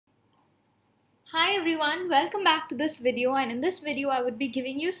Hi everyone, welcome back to this video, and in this video I would be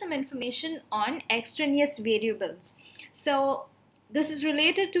giving you some information on extraneous variables. So this is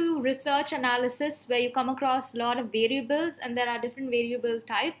related to research analysis where you come across a lot of variables, and there are different variable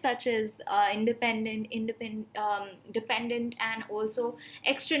types such as dependent and also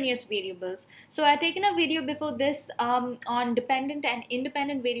extraneous variables. So I've taken a video before this on dependent and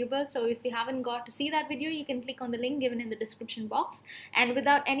independent variables. So if you haven't got to see that video, you can click on the link given in the description box. And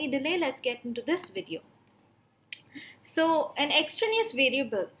without any delay, let's get into this video. So an extraneous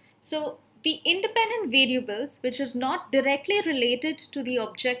variable. So the independent variables, which is not directly related to the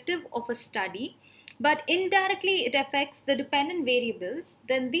objective of a study, but indirectly it affects the dependent variables,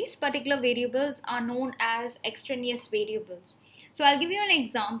 then these particular variables are known as extraneous variables. So I'll give you an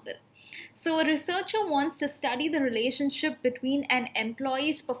example. So a researcher wants to study the relationship between an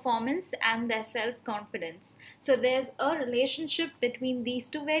employee's performance and their self-confidence. So there's a relationship between these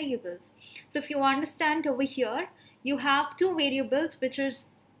two variables. So if you understand over here, you have two variables, which is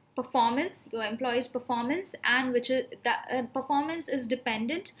performance, your employee's performance, and which is that performance is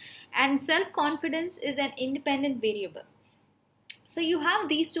dependent and self-confidence is an independent variable. So you have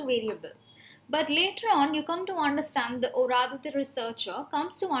these two variables. But later on, you come to understand, or rather the researcher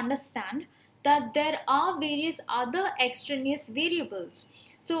comes to understand that there are various other extraneous variables.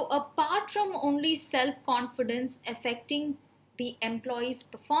 So apart from only self-confidence affecting the employee's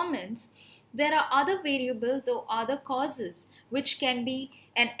performance, there are other variables or other causes, which can be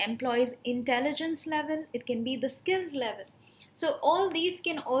an employee's intelligence level, it can be the skills level. So all these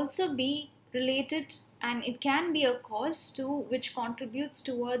can also be related, and it can be a cause to which contributes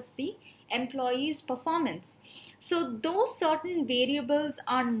towards the employee's performance. So those certain variables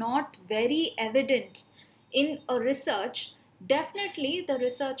are not very evident in a research, definitely the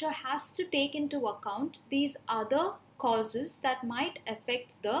researcher has to take into account these other causes that might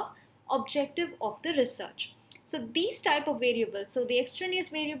affect the objective of the research. So these type of variables, so the extraneous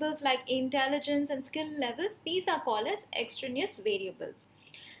variables like intelligence and skill levels, these are called as extraneous variables.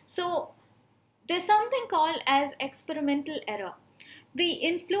 So there's something called as experimental error. The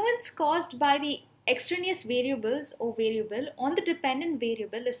influence caused by the extraneous variables or variable on the dependent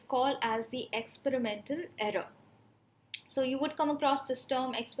variable is called as the experimental error. So you would come across this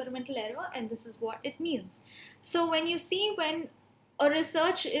term experimental error, and this is what it means. So when you see when a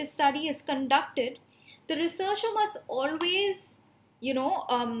research study is conducted, the researcher must always,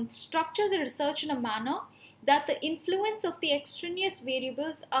 structure the research in a manner that the influence of the extraneous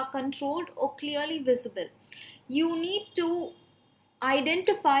variables are controlled or clearly visible. You need to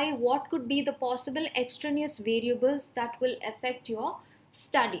identify what could be the possible extraneous variables that will affect your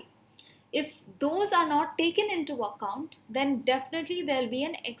study. If those are not taken into account, then definitely there will be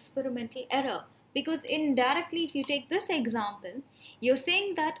an experimental error. Because indirectly, if you take this example, you're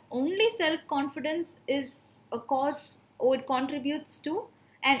saying that only self-confidence is a cause or it contributes to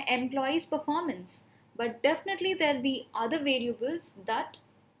an employee's performance. But definitely there will be other variables that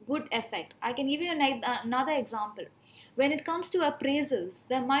would affect. I can give you another example. When it comes to appraisals,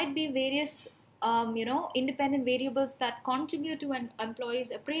 there might be various independent variables that contribute to an employee's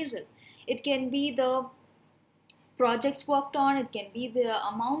appraisal. It can be the projects worked on, it can be the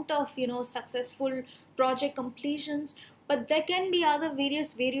amount of successful project completions, but there can be other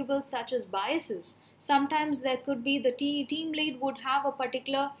various variables such as biases. Sometimes there could be the team lead would have a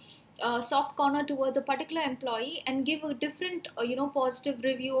particular soft corner towards a particular employee and give a different positive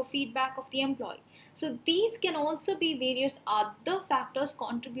review or feedback of the employee. So these can also be various other factors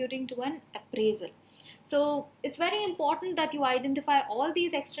contributing to an appraisal. So it's very important that you identify all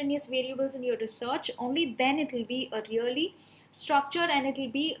these extraneous variables in your research. Only then it will be a really structured and it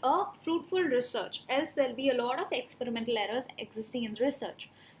will be a fruitful research. Else there will be a lot of experimental errors existing in the research.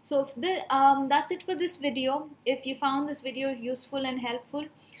 So that's it for this video. If you found this video useful and helpful,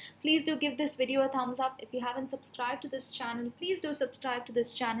 please do give this video a thumbs up. If you haven't subscribed to this channel, please do subscribe to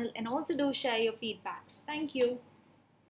this channel, and also do share your feedbacks. Thank you.